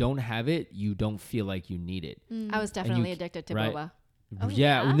when you don't have it, you don't feel like you need it. I was definitely you- addicted to right. boba.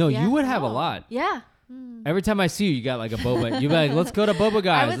 yeah, no, Yeah. you would have a lot. Yeah. Every time I see you, you got like a boba. You be like, let's go to boba,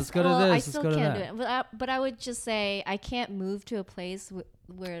 guys. would- Let's go to well, this. I Let's still go to can't that. do it, but I would just say I can't move to a place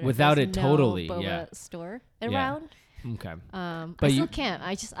where Without there's it, no totally, boba yeah. store Yeah. around. Okay. But But I still you- can't.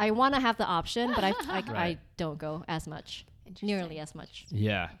 I want to have the option, but I Right. don't go as much, Interesting. nearly as much.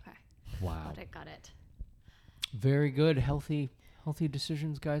 Yeah. Okay. Wow. Got it. Very good. Healthy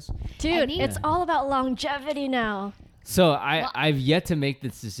decisions, guys. Dude, need- it's all about longevity now. So I've yet to make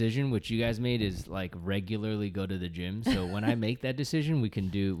this decision, which you guys made is like regularly go to the gym. So when I make that decision, we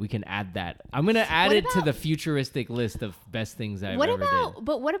can add that. I'm gonna add What it to about- the futuristic list of best things I've What ever about? did.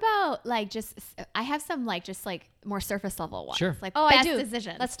 But what about like just? I have some like just like more surface level ones. Sure. Like Oh, I best do.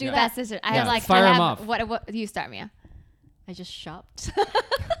 decisions. Let's do Yeah. that. Best decision. I Yeah, have like fire I 'em have, off. What you start, Mia? I just shopped.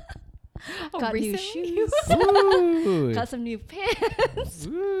 Oh, Got new recently? shoes. Ooh. Got some new pants.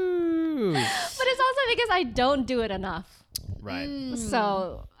 Ooh. But it's also because I don't do it enough. Right.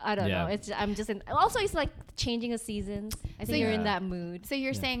 So I don't Yeah. know. I'm just in. Also, it's like changing of seasons. I think you're in Yeah. that mood. So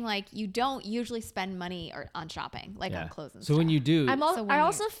you're saying like you don't usually spend money on shopping, like Yeah. on clothes and So stuff. when you do, So when I you-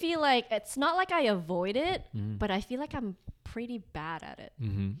 also feel like it's not like I avoid it, but I feel like I'm pretty bad at it.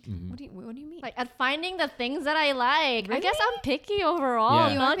 What do you mean? Like at finding the things that I like. I guess Really? I'm picky overall,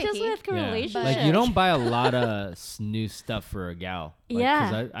 Yeah. You are not just picky. with yeah. relationships. like you don't buy a lot of new stuff for a gal. Like, Yeah.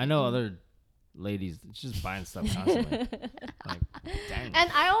 'cause I know other ladies just buying stuff constantly. Like, dang.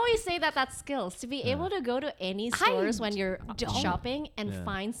 And I always say that that's skills to be able to go to any stores when you're don't. shopping and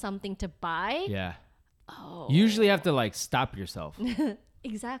find something to buy. Yeah. Oh, You usually have to like stop yourself.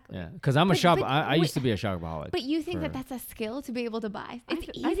 exactly. Yeah, because I'm a shop. I used to be a shopaholic. But you think for- that that's a skill to be able to buy? It's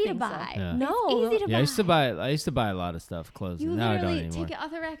I easy to think so. buy. Yeah. No, It's easy to Yeah, buy. I used to buy a lot of stuff, clothes. You And now I don't literally anymore. take it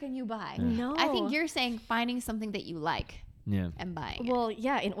off the rack and you buy. No. I think you're saying finding something that you like Yeah. and buying it. Well,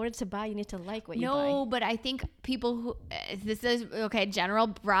 yeah. In order to buy, you need to like what you No, but I think people who this is okay, general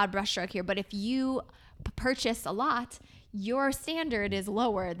broad brushstroke here, but if you purchase a lot, your standard is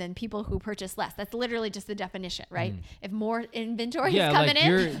lower than people who purchase less. That's literally just the definition, right? If more inventory Yeah, is coming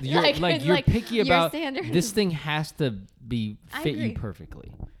like in, you're picky your about standard this is- thing has to be I fit you agree.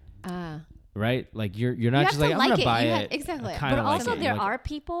 perfectly, buy. right? Like you're not have just to like I'm like gonna it. buy You it. have- exactly. Kind But of like also, it. there Like- are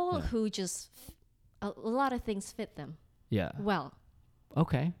people Yeah. who just a lot of things fit them Yeah. well,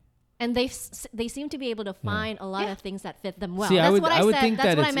 Okay. and they seem to be able to find a lot Yeah. of things that fit them well. See, that's I would what I would said. think That's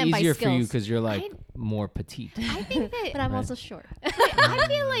that what I it's meant by easier for you skills. because you're like more petite. I think that But I'm Right. also short. I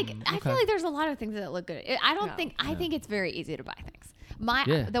feel like Okay. there's a lot of things that look good. I don't Yeah. think I think it's very easy to buy things.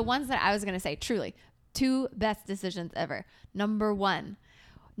 Yeah. The ones that I was gonna say, truly, 2 best decisions ever. Number 1,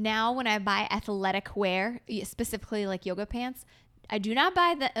 now when I buy athletic wear, specifically like yoga pants, I do not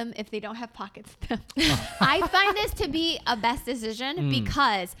buy them if they don't have pockets in them. I find this to be a best decision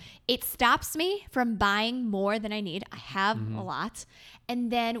because it stops me from buying more than I need. I have a lot. And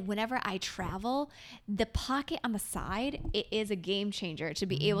then whenever I travel, the pocket on the side, it is a game changer to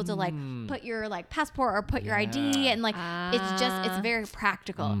be able to like put your like passport or put your ID and like it's very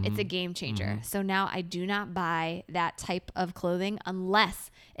practical. It's a game changer. So now I do not buy that type of clothing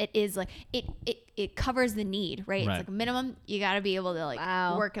unless it is like it covers the need, right? Right. It's like a minimum. You got to be able to like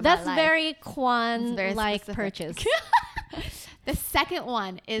Wow, work in that's my life. very Kwan It's very like specific. purchase. The second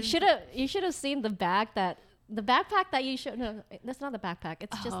one is You should have seen the backpack that you showed. No, that's not the backpack.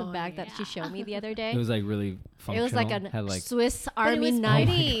 It's just the bag that she showed me the other day. It was like really It functional. was like Had a like Swiss But it Army was knife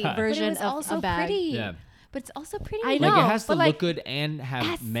pretty. But it version was of also a bag. pretty. Yeah. But it's also pretty. I like know, it has to but, look like- good and have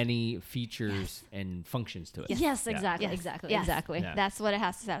Yes. many features and functions to it. Yes, Yeah. exactly, Yes. exactly, Yes. exactly. Yeah. That's what it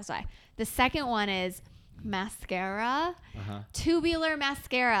has to satisfy. The second one is mascara, Uh-huh. tubular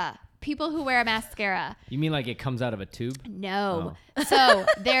mascara. People who wear mascara. You mean like it comes out of a tube? No. Oh. So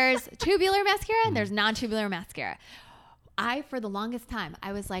there's tubular mascara and there's non-tubular mascara. For the longest time,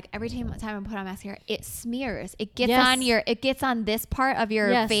 I was like, every time I put on mascara, it smears. It gets Yes. it gets on this part of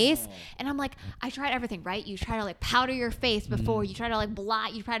your Yes. face. And I'm like, I tried everything, right? You try to like powder your face before, you try to like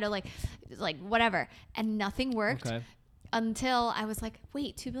blot, you try to like whatever. And nothing worked. Okay. Until I was like,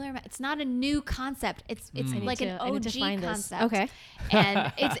 wait, tubular it's not a new concept. It's like an I need to OG find this. concept. Okay.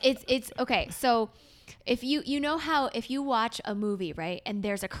 And it's okay. So if you know how if you watch a movie, right, and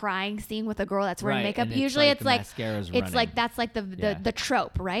there's a crying scene with a girl that's wearing Right, makeup, and it's usually like it's the like mascara's it's like running. that's like Yeah. the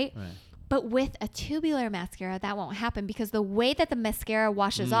trope, right? Right. But with a tubular mascara, that won't happen because the way that the mascara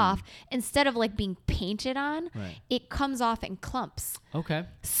washes off, instead of like being painted on, Right. it comes off in clumps. Okay.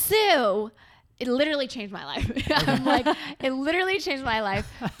 So it literally changed my life. I'm like, it literally changed my life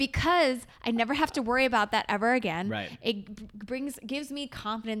because I never have to worry about that ever again. Right. It gives me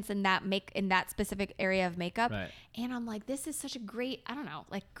confidence in that specific area of makeup. Right. And I'm like, this is such a great, I don't know,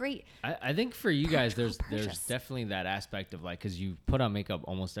 like great. I think for you guys, there's purchase. definitely that aspect of like, because you put on makeup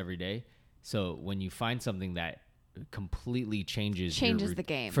almost every day. So when you find something that completely changes the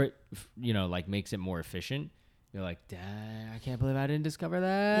game. like makes it more efficient, you're like, I can't believe I didn't discover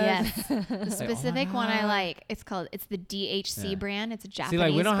that. Yes. The specific one I like, it's the DHC Yeah. brand. It's a Japanese See,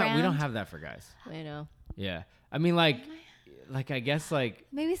 like we don't brand. have that for guys. I know. Yeah. I mean, like I guess like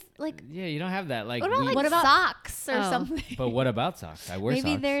Maybe like, yeah, you don't have that. Like, what about socks or Oh. something? but what about socks? I wear Maybe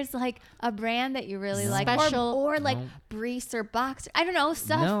socks. there's like a brand that you really like, Special- or like No. Breeze or Box. I don't know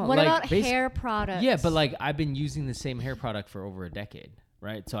stuff. No. What like, about basi- hair products? Yeah, but like I've been using the same hair product for over a decade,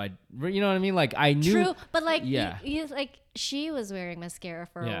 right? So you know what I mean? Like I knew. True, but like Yeah. you like she was wearing mascara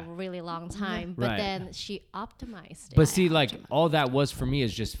for Yeah. a really long time, but Right. then she optimized it. But see, like all that was for me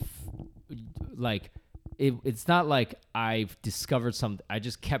is just like it's not like I've discovered something. I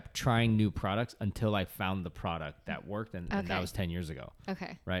just kept trying new products until I found the product that worked, and that Okay. was 10 years ago,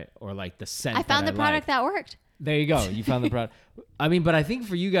 Okay. right? Or like the scent. I found the product that worked. There you go. You found the product. I mean, but I think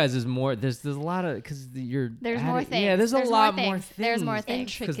for you guys is more. There's a lot of because you're. There's more adding- things. Yeah, there's a There's lot more more things. things. There's more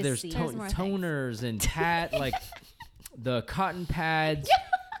things. Because there's Intricacies. There's more things. toners and like the cotton pads.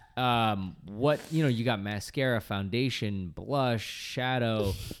 What you got mascara, foundation, blush,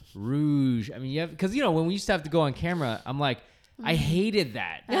 shadow, rouge. I mean, you have because when we used to have to go on camera, I'm like, I hated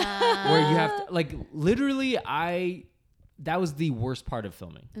that where you have to like literally that was the worst part of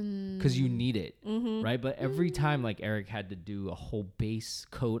filming because you need it, right? But every time like Eric had to do a whole base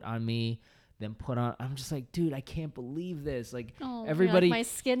coat on me, then put on, I'm just like, dude, I can't believe this. Like everybody, like, my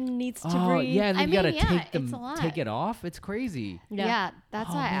skin needs to breathe. Yeah, and then you gotta take it lot. off. It's crazy. Yeah,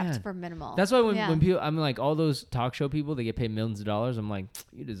 that's why I asked man. for minimal. That's why when people, I'm like, all those talk show people, they get paid millions of dollars. I'm like,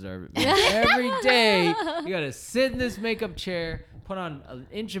 you deserve it. Man. Every day, you gotta sit in this makeup chair, put on an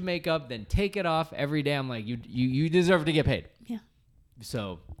inch of makeup, then take it off every day. I'm like, you deserve to get paid. Yeah.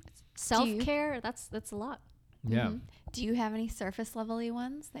 So Self-care, that's a lot. yeah. Do you have any surface level-y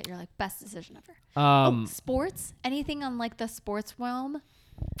ones that you're like best decision ever? Sports? Anything on like the sports realm?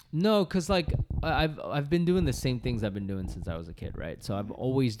 No, because like I've been doing the same things I've been doing since I was a kid, right? So I'm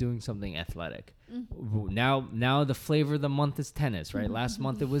always doing something athletic. Now the flavor of the month is tennis, right? Last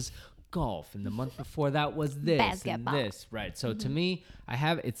month it was golf, and the month before that was this Basketball. and this, right? So to me,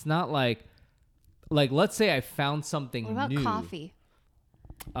 it's not like let's say I found something What about new. coffee?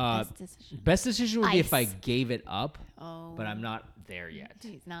 Best decision would be if I Ice. gave it up, Oh, but I'm not there yet.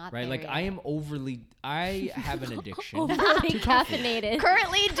 he's not Right? there Like yet. I have an addiction. Overly caffeinated.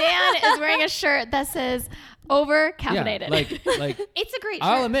 Currently, Dan is wearing a shirt that says over caffeinated. Yeah, like it's a great shirt.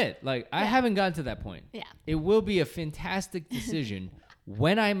 I'll admit, like I haven't gotten to that point. Yeah. It will be a fantastic decision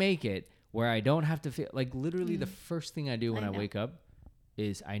when I make it, where I don't have to feel like literally the first thing I do when I know. wake up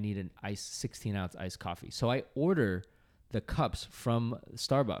is I need an 16-ounce iced coffee. So I order the cups from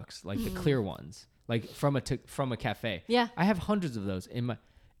Starbucks, like the clear ones, like from a cafe. Yeah. I have hundreds of those in my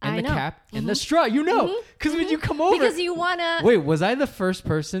I the know. cap and the straw. You know, because when you come over, Because you wanna. Wait, was I the first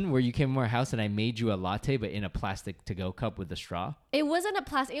person where you came to our house and I made you a latte, but in a plastic to-go cup with a straw? It wasn't a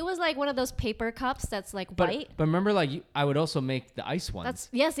plastic. It was like one of those paper cups that's like But white. but remember, like I would also make the ice ones. That's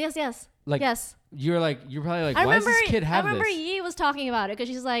yes. like yes. You're probably like, I why does remember. this kid have I remember this? Yi was talking about it because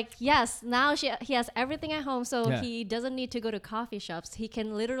she's like, yes, now he has everything at home, so Yeah. he doesn't need to go to coffee shops. He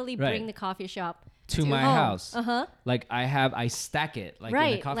can literally Right. bring the coffee shop to my home. house. Uh-huh. Like I stack it like in a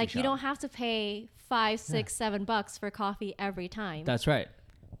Right. coffee Like shop. you don't have to pay $5, $6, $7 for coffee every time. That's right.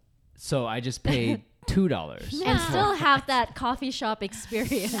 So I just paid $2. And still have that coffee shop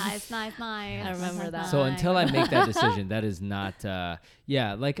experience. nice. I remember that. So until I make that decision, that is not.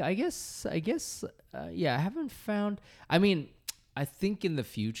 Like I guess. I haven't found. I mean, I think in the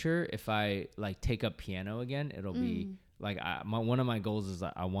future, if I like take up piano again, it'll be like one of my goals is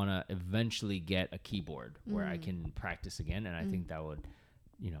that I want to eventually get a keyboard where I can practice again, and I think that would,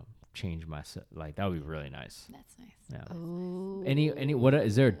 change my like that would be really nice. That's nice. Yeah. Ooh. Any what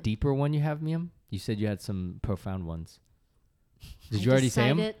is there a deeper one you have, Miam? You said you had some profound ones. Did you already say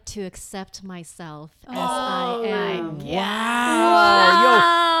them? I decided to accept myself as Oh I am.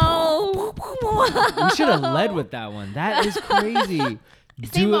 Wow. We should have led with that one. That is crazy.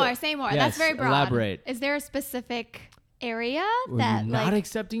 Say more. Yes, That's very broad. Elaborate. Is there a specific area Were that you not like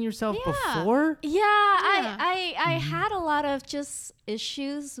accepting yourself Yeah. before? Yeah, I Mm-hmm. had a lot of just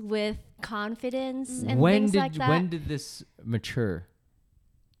issues with confidence and When things did like that. when did this mature?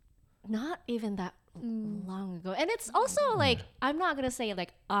 Not even that long ago. And it's also like, I'm not going to say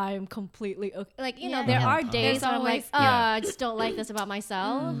like I'm completely okay. Like, Yeah, there yeah. are days There's where I'm like, always- Yeah. I just don't like this about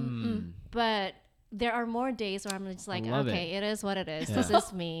myself. Mm. But there are more days where I'm just like, love okay, it is what it is. Yeah. This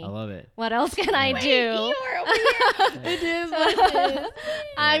is me. I love it. What else can I do? it is what it is.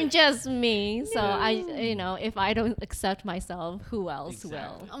 I'm just me. So if I don't accept myself, who else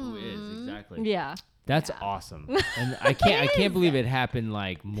Exactly. will? Who is exactly? Yeah. That's awesome. And I can't believe it happened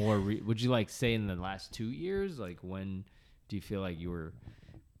like more. Would you like say in the last 2 years? Like when do you feel like you were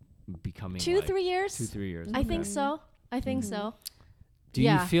becoming 2, like, 3 years. 2, 3 years? I think Okay. so. I think so. Do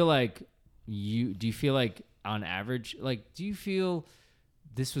Yeah. you feel like on average, like, do you feel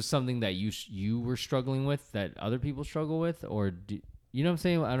this was something that you were struggling with that other people struggle with, or you know what I'm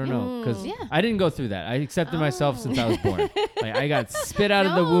saying? I don't know, because Yeah. I didn't go through that. I accepted myself since I was born. Like I got spit out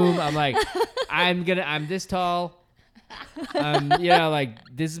of the womb. I'm like, I'm this tall. Like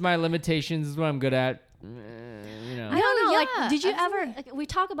this is my limitations. This is what I'm good at. I don't know. yeah, Like, did you absolutely. ever? Like, we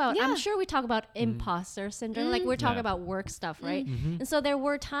talk about. Yeah. I'm sure we talk about imposter syndrome. Like we're talking Yeah. about work stuff, right? Mm-hmm. And so there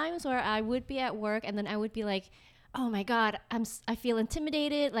were times where I would be at work, and then I would be like, "Oh my god, I feel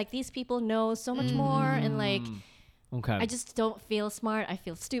intimidated. Like these people know so much more, and like Okay. I just don't feel smart. I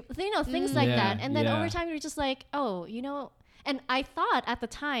feel stupid. Things like Yeah, that. And then yeah. over time, you're just like, oh, And I thought at the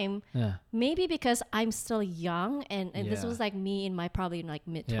time, Yeah. maybe because I'm still young and this Yeah. was like me in my probably like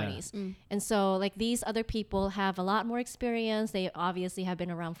mid 20s. Mm. And so like these other people have a lot more experience. They obviously have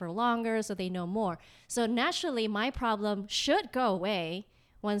been around for longer, so they know more. So naturally my problem should go away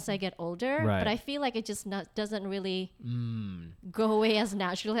once I get older. Right. But I feel like it just doesn't really go away as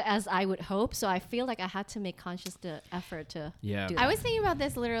naturally as I would hope. So I feel like I had to make conscious effort to do that. I was thinking about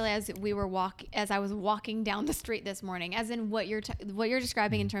this literally as I was walking down the street this morning, as in what you're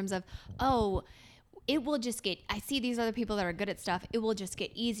describing in terms of, it will just I see these other people that are good at stuff. It will just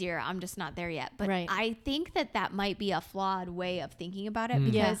get easier. I'm just not there yet. But I think that might be a flawed way of thinking about it,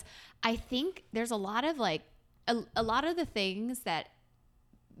 because I think there's a lot of a lot of the things that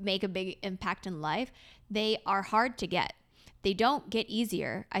make a big impact in life, they are hard to get. They don't get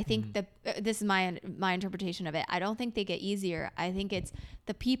easier. I think this is my interpretation of it. I don't think they get easier. I think it's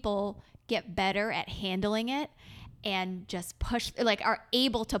the people get better at handling it and just are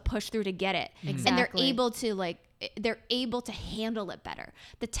able to push through to get it. Exactly. And they're able to handle it better.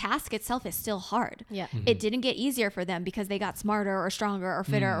 The task itself is still hard. Yeah. It didn't get easier for them because they got smarter or stronger or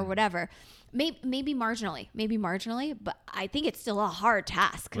fitter or whatever. Maybe marginally, but I think it's still a hard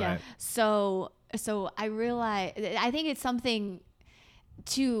task. Right. So I realize, I think it's something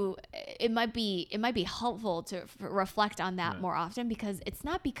it might be helpful to reflect on that more often, because it's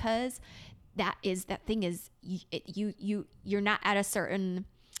not because you're not at a certain,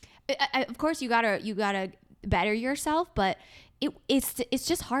 of course you gotta better yourself, but it's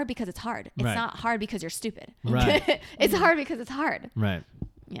just hard because it's hard. It's not hard because you're stupid. Right. It's hard because it's hard. Right.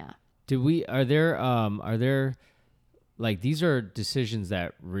 Yeah. Are there like, these are decisions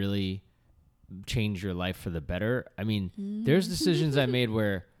that really change your life for the better? I mean, there's decisions I made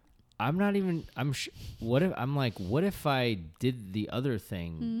where what if I did the other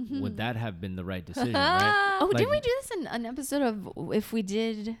thing? Would that have been the right decision? Right? Oh, didn't we do this in an episode of if we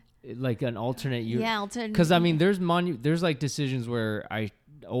did like an alternate? alternate. Because I mean, there's like decisions where I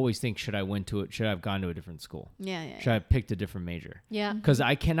always think, should I have gone to a different school? Should I have picked a different major? Yeah. Because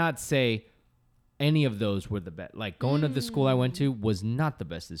I cannot say any of those were the best. Like, going to the school I went to was not the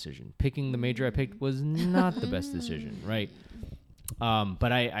best decision. Picking the major I picked was not the best decision, right?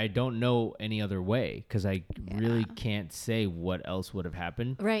 But I don't know any other way, because I really can't say what else would have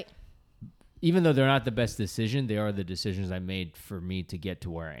happened. Right. Even though they're not the best decision, they are the decisions I made for me to get to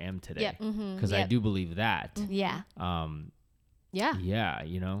where I am today. Yep. Because I do believe that. Yeah. Yeah.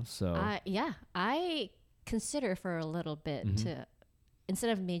 Yeah, so. I consider for a little bit to,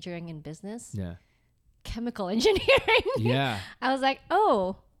 instead of majoring in business, chemical engineering. Yeah. I was like,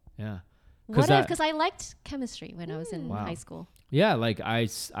 yeah. Because I liked chemistry when I was in high school. Yeah, like I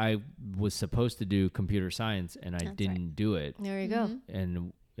was supposed to do computer science, and I didn't do it. There you go.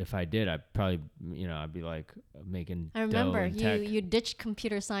 And if I did, I'd probably, I'd be like making I remember dough and you ditched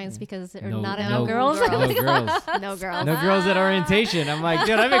computer science because there are No not enough girls. No girls. No girls. No girls at orientation. I'm like,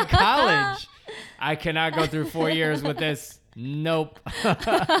 dude, I'm in college. I cannot go through 4 years with this. Nope.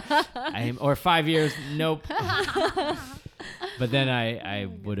 Or 5 years. Nope. But then I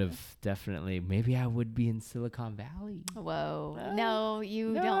would have definitely, maybe I would be in Silicon Valley. Whoa. No,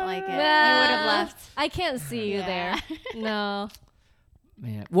 you don't like it. You would No. have left. I can't see you there. No.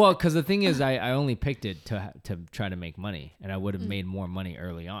 Man. Well, because the thing is, I only picked it to try to make money, and I would have made more money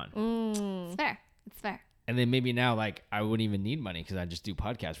early on. It's fair. It's fair. And then maybe now, like, I wouldn't even need money because I just do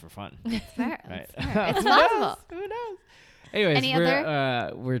podcasts for fun. It's fair. Right. It's fair. It's possible. Who knows?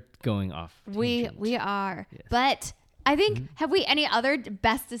 Anyways, we're going off. We are. Yes. But I think, have we any other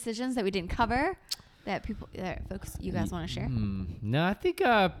best decisions that we didn't cover that folks, you guys want to share? No, I think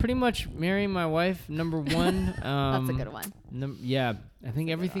pretty much marrying my wife, number one. That's a good one. Yeah, I think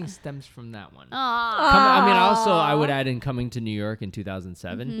everything stems from that one. Aww. Also, I would add in coming to New York in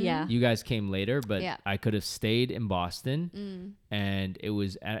 2007. Yeah. You guys came later, but Yeah. I could have stayed in Boston. And it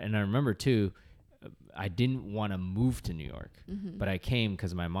was, and I remember too, I didn't want to move to New York, but I came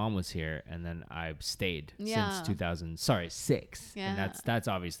because my mom was here, and then I stayed since 2006. Yeah. And that's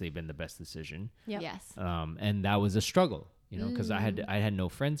obviously been the best decision. Yep. Yes. And that was a struggle, because I had no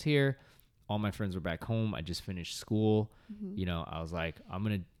friends here. All my friends were back home. I just finished school. I was like, I'm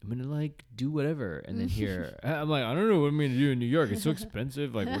gonna like do whatever. And then here, I'm like, I don't know what I'm gonna do in New York. It's so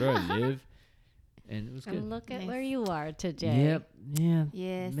expensive. Like, where do I live? And it was good. And look at Nice. where you are today. Yep. Yeah.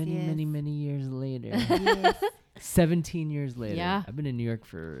 Yes. Many years later. Yes. 17 years later. Yeah. I've been in New York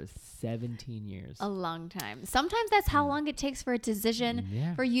for 17 years. A long time. Sometimes that's how long it takes for a decision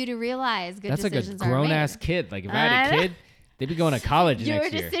Yeah. for you to realize good That's like a decisions are made. grown ass kid. Like, if I had a kid, they'd be going to college Your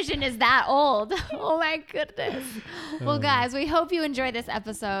next year. decision is that old. Oh my goodness. Well, guys, we hope you enjoyed this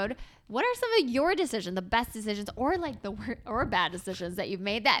episode. What are some of your decisions, the best decisions, or like or bad decisions that you've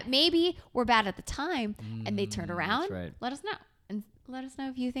made that maybe were bad at the time and they turned around? That's right. Let us know, and let us know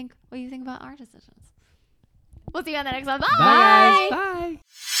what you think about our decisions. We'll see you on the next one. Bye. Bye, guys. Bye.